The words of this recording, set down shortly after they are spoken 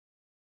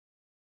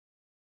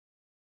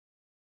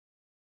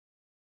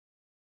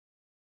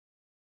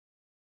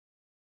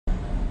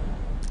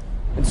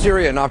In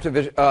Syria, an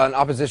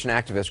opposition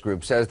activist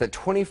group says that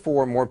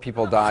 24 more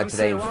people died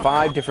today in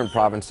 5 different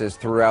provinces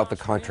throughout the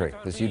country.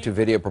 This YouTube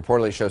video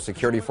purportedly shows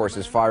security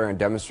forces firing on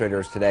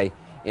demonstrators today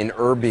in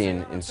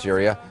Erbil in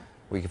Syria.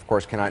 We, of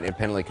course, cannot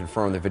independently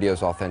confirm the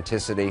video's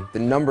authenticity. The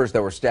numbers,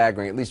 though, were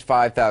staggering. At least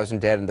 5,000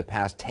 dead in the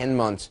past 10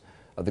 months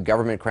of the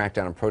government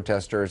crackdown on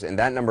protesters, and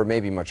that number may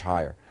be much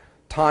higher.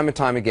 Time and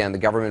time again, the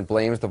government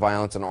blames the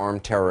violence on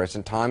armed terrorists,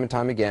 and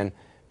time again,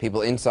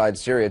 people inside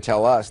Syria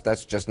tell us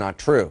that's just not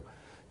true.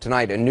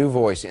 Tonight, a new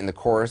voice in the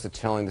chorus that's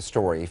telling the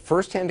story, a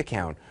first-hand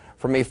account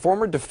from a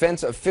former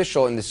defense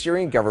official in the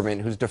Syrian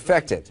government who's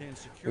defected.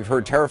 We've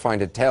heard terrifying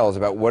details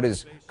about what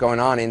is going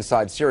on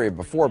inside Syria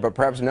before, but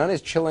perhaps none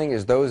as chilling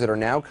as those that are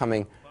now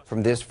coming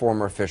from this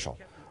former official.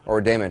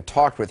 Or Damon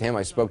talked with him.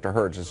 I spoke to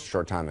her just a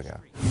short time ago.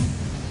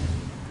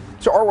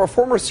 So our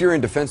former Syrian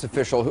defense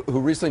official who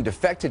recently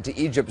defected to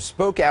Egypt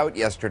spoke out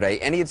yesterday,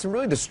 and he had some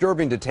really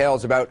disturbing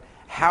details about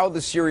how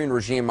the Syrian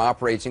regime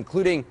operates,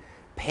 including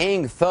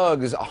paying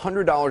thugs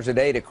 $100 a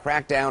day to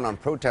crack down on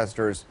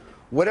protesters.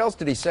 What else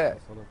did he say?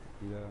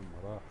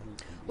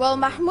 Well,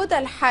 Mahmoud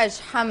al-Hajj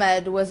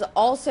Hamad was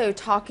also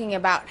talking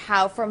about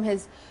how from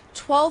his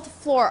 12th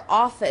floor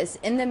office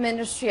in the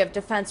Ministry of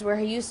Defense, where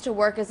he used to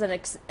work as an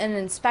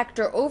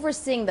inspector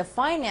overseeing the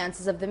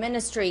finances of the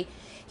ministry,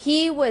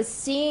 he was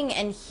seeing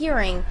and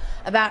hearing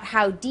about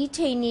how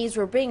detainees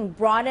were being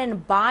brought in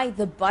by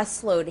the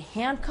busload,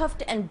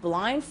 handcuffed and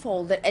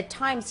blindfolded. At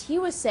times, he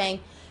was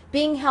saying,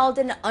 being held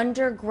in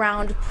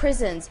underground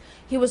prisons.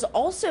 He was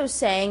also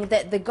saying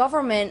that the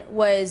government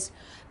was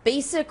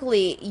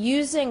basically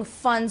using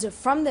funds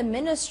from the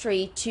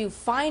ministry to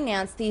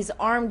finance these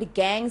armed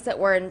gangs that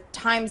were in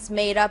times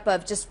made up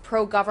of just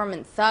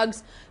pro-government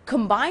thugs,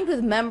 combined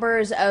with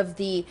members of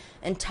the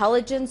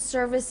intelligence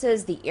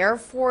services, the Air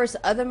Force,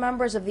 other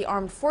members of the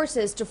armed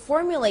forces to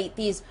formulate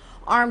these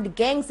armed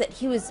gangs that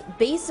he was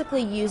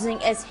basically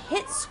using as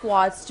hit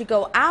squads to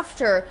go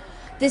after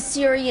the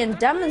Syrian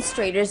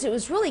demonstrators. It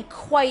was really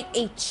quite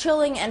a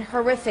chilling and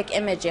horrific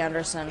image,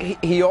 Anderson.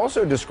 He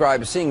also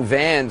described seeing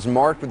vans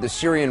marked with the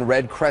Syrian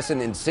Red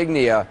Crescent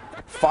insignia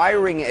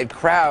firing at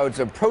crowds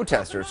of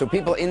protesters. So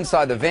people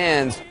inside the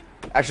vans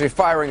actually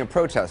firing at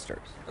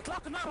protesters.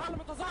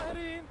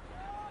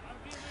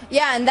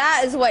 Yeah, and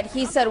that is what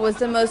he said was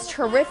the most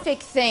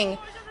horrific thing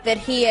that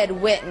he had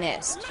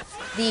witnessed.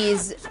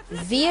 These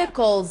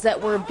vehicles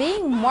that were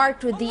being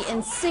marked with the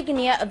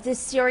insignia of the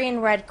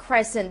Syrian Red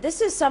Crescent. This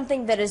is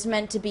something that is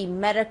meant to be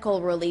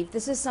medical relief.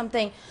 This is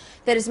something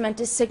that is meant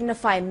to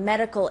signify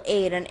medical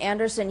aid. And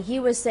Anderson, he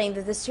was saying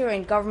that the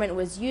Syrian government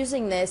was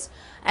using this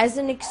as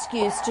an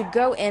excuse to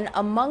go in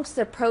amongst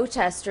the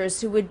protesters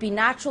who would be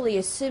naturally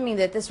assuming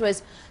that this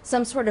was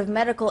some sort of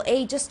medical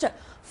aid, just to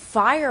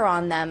fire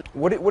on them.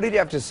 What did you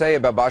have to say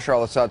about Bashar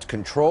al-Assad's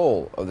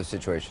control of the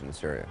situation in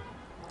Syria?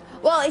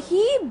 Well,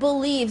 he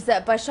believes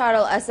that Bashar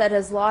al-Assad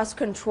has lost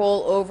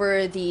control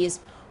over these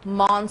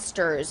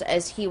monsters,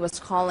 as he was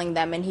calling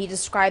them, and he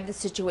described the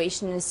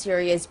situation in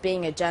Syria as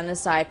being a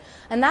genocide.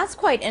 And that's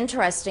quite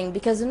interesting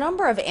because a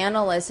number of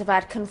analysts have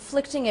had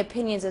conflicting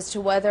opinions as to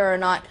whether or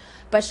not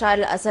Bashar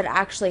al-Assad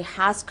actually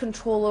has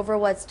control over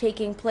what's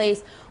taking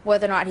place,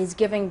 whether or not he's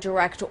giving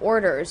direct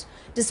orders.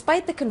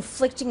 Despite the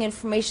conflicting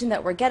information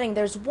that we're getting,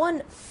 there's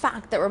one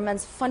fact that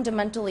remains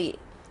fundamentally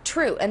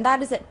true, and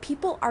that is that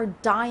people are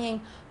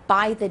dying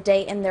by the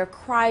day, and their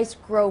cries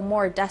grow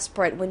more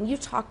desperate. When you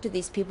talk to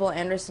these people,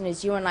 Anderson,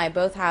 as you and I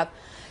both have,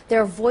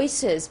 their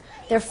voices,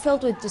 they're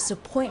filled with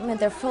disappointment,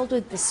 they're filled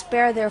with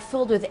despair, they're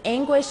filled with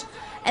anguish,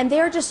 and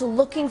they're just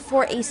looking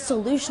for a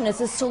solution. It's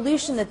a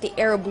solution that the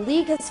Arab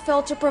League has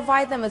failed to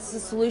provide them. It's a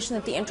solution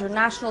that the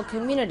international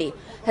community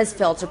has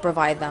failed to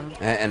provide them.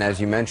 And as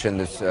you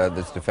mentioned, this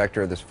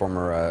defector, this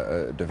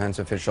former defense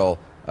official,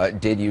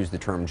 did use the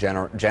term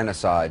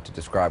genocide to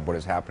describe what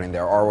is happening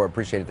there. Arwa,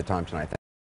 appreciated the time tonight.